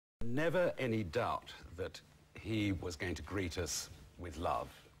never any doubt that he was going to greet us with love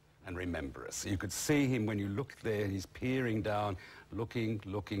and remember us. You could see him when you looked there, he's peering down, looking,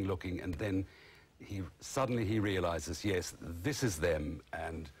 and then suddenly he realizes, yes, this is them,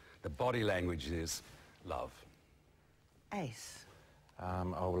 and the body language is love. Ace.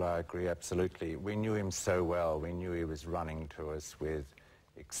 Well, I agree absolutely. We knew him so well. We knew he was running to us with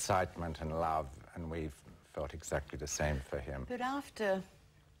excitement and love, and we felt exactly the same for him. But after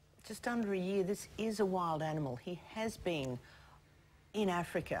just under a year, this is a wild animal. He has been in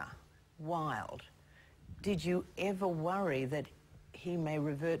Africa, wild. Did you ever worry that he may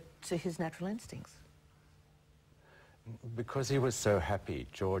revert to his natural instincts? Because he was so happy,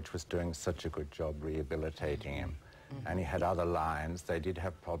 George was doing such a good job rehabilitating him. And he had other lions. They did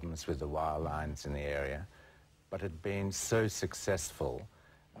have problems with the wild lions in the area, but had been so successful.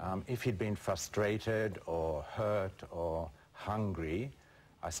 If he'd been frustrated or hurt or hungry,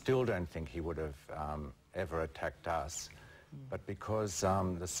 I still don't think he would have ever attacked us. But because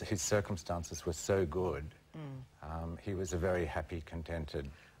his circumstances were so good, he was a very happy, contented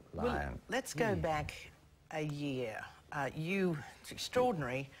lion. Well, let's go back a year. It's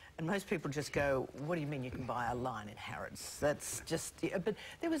extraordinary, and most people just go, what do you mean you can buy a lion in Harrods? That's just... But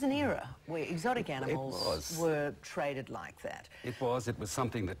there was an era where exotic animals were traded like that. It was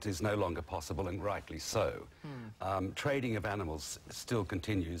something that is no longer possible, and rightly so. Trading of animals still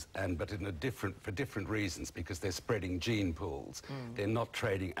continues, but for different reasons, because they're spreading gene pools. They're not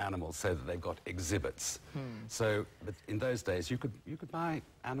trading animals so that they've got exhibits. So, but in those days, you could buy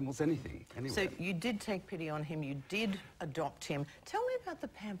animals, anything, anywhere. So you did take pity on him, you did adopt him. Tell me about the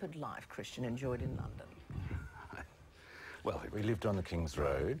pampered life Christian enjoyed in London. Well, we lived on the King's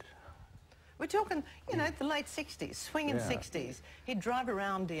Road. We're talking, you know, the late 60s, swinging 60s. He'd drive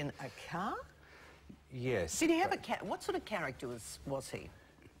around in a car? Yes. Did he have a cat? What sort of character was he?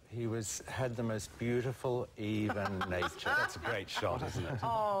 He had the most beautiful, even nature. That's a great shot, isn't it?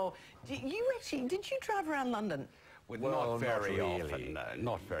 Oh, did you drive around London? Well, not very often, no,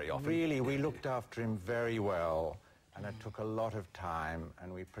 not very often. Really, we looked after him very well, and it took a lot of time,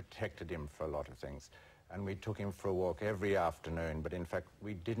 and we protected him for a lot of things. And we took him for a walk every afternoon, but in fact,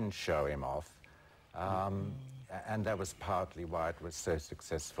 we didn't show him off. And that was partly why it was so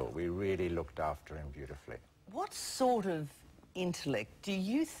successful. We really looked after him beautifully. What sort of intellect do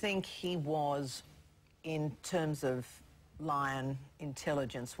you think he was in terms of lion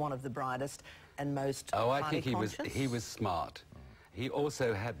intelligence, one of the brightest and most I think he was smart. He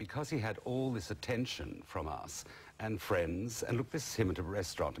also had, because he had all this attention from us and friends, and look, this is him at a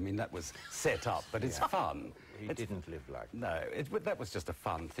restaurant. I mean, that was set up, but it's fun. He didn't live like No, that. that was just a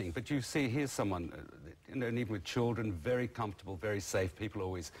fun thing. But you see, here's someone, you know, and even with children, very comfortable, very safe. People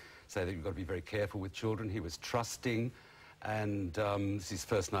always say that you've got to be very careful with children. He was trusting, and this is his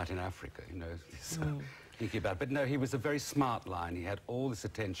first night in Africa, you know, thinking about it. But no, he was a very smart lion. He had all this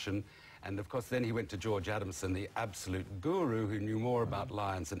attention. And of course, then he went to George Adamson, the absolute guru who knew more about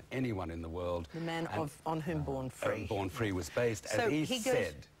lions than anyone in the world. The man on whom Born Free. Born Free was based. So and he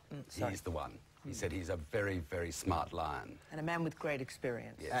said he's the one. He said he's a very, very smart lion. And a man with great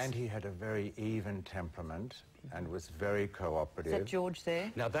experience. Yes. And he had a very even temperament and was very cooperative. Is that George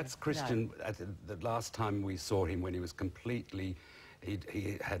there? Now, that's Christian. No. The last time we saw him, when he was completely...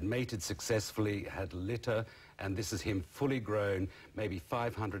 He had mated successfully, had litter, and this is him fully grown, maybe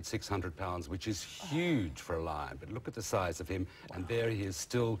 500, 600 pounds, which is huge for a lion. But look at the size of him, and there he is,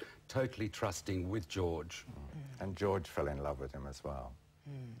 still totally trusting with George. And George fell in love with him as well.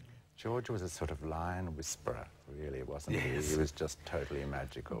 George was a sort of lion whisperer, really, wasn't he? He was just totally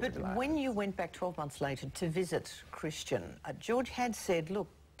magical. But when you went back 12 months later to visit Christian, George had said, look,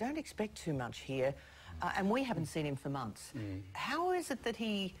 don't expect too much here. And we haven't seen him for months. How is it that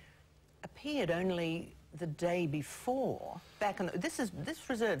he appeared only the day before? Back in this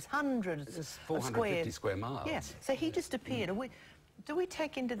reserves hundreds of 450 square miles. Yes. So he just appeared. Do we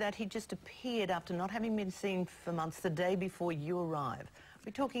take into that he just appeared after not having been seen for months the day before you arrived? Are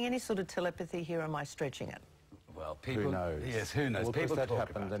we talking any sort of telepathy here, or am I stretching it? Well, people... Who knows? Yes, who knows? Well, people that talk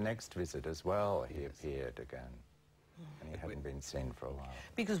happened about the next visit as well. He appeared again. And he hadn't been seen for a while.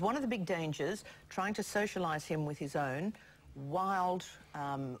 Because one of the big dangers, trying to socialise him with his own, wild,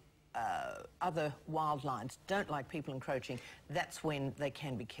 other wild lions don't like people encroaching. That's when they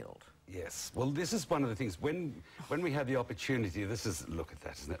can be killed. Yes. Well, this is one of the things. When we had the opportunity, look at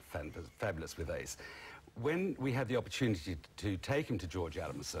that, isn't it fabulous with Ace? When we had the opportunity to take him to George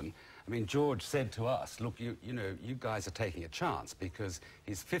Adamson, I mean, George said to us, look, you know, you guys are taking a chance because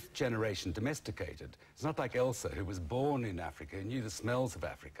he's 5th generation domesticated. It's not like Elsa, who was born in Africa and knew the smells of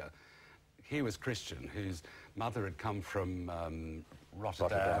Africa. Here was Christian, whose mother had come from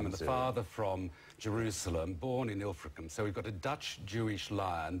Rotterdam, and the Zoo. father from Jerusalem, born in Ilfracombe. So we've got a Dutch-Jewish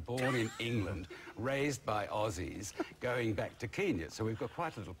lion, born in England, raised by Aussies, going back to Kenya. So we've got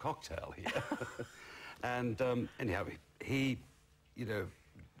quite a little cocktail here. And anyhow, he, you know,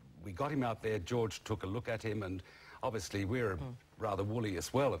 we got him out there. George took a look at him, and obviously we're rather woolly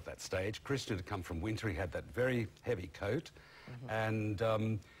as well at that stage. Christian had come from winter. He had that very heavy coat. And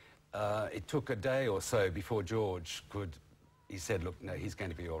it took a day or so before George could, he said, look, no, he's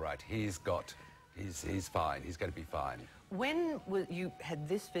going to be all right. He's fine. He's going to be fine. When you had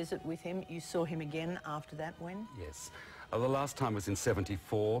this visit with him, you saw him again after that, when? Yes. The last time was in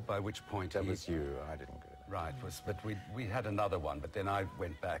 '74, by which point That was you. I didn't go there. Right, but we had another one, but then I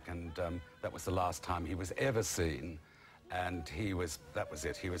went back, and that was the last time he was ever seen, and that was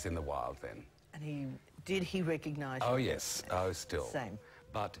it. He was in the wild then. And did he recognise you? Oh, yes. Oh, still. Same.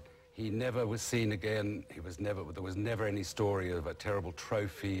 But he never was seen again. There was never any story of a terrible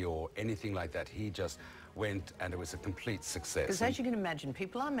trophy or anything like that. He just went, and it was a complete success. Because as you can imagine,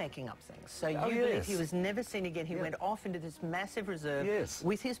 people are making up things. So you believe yes. he was never seen again. He went off into this massive reserve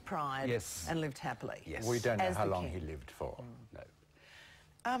with his pride and lived happily. Yes. We don't know As how the long king. he lived for.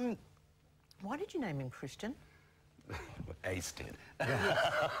 No. Why did you name him Christian? Ace did.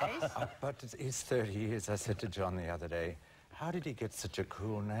 Ace? But it's 30 years. I said to John the other day, how did he get such a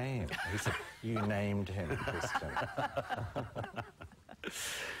cool name? He said, you named him Christian.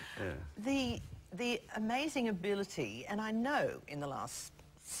 The amazing ability, and I know in the last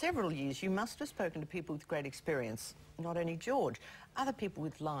several years you must have spoken to people with great experience, not only George, other people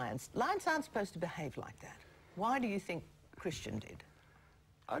with lions. Lions aren't supposed to behave like that. Why do you think Christian did?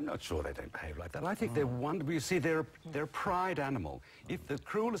 I'm not sure they don't behave like that. I think they're wonderful. You see, they're a pride animal. If the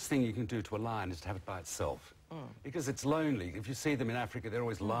cruelest thing you can do to a lion is to have it by itself, because it's lonely. If you see them in Africa, they're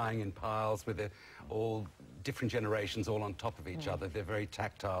always lying in piles with all different generations all on top of each other. They're very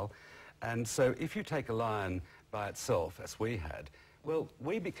tactile. And so if you take a lion by itself, as we had, well,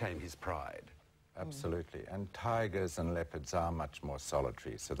 we became his pride. Absolutely. And tigers and leopards are much more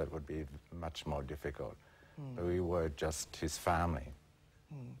solitary, so that would be much more difficult. But we were just his family.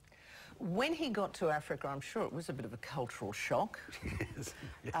 When he got to Africa, I'm sure it was a bit of a cultural shock. Yes.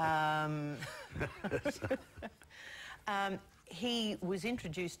 He was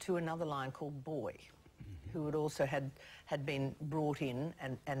introduced to another lion called Boy, who had also had been brought in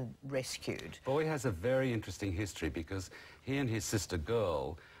and rescued. Boy has a very interesting history because he and his sister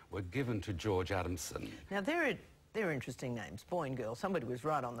Girl were given to George Adamson. Now, they're interesting names, Boy and Girl. Somebody was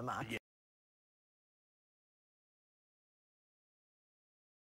right on the mark.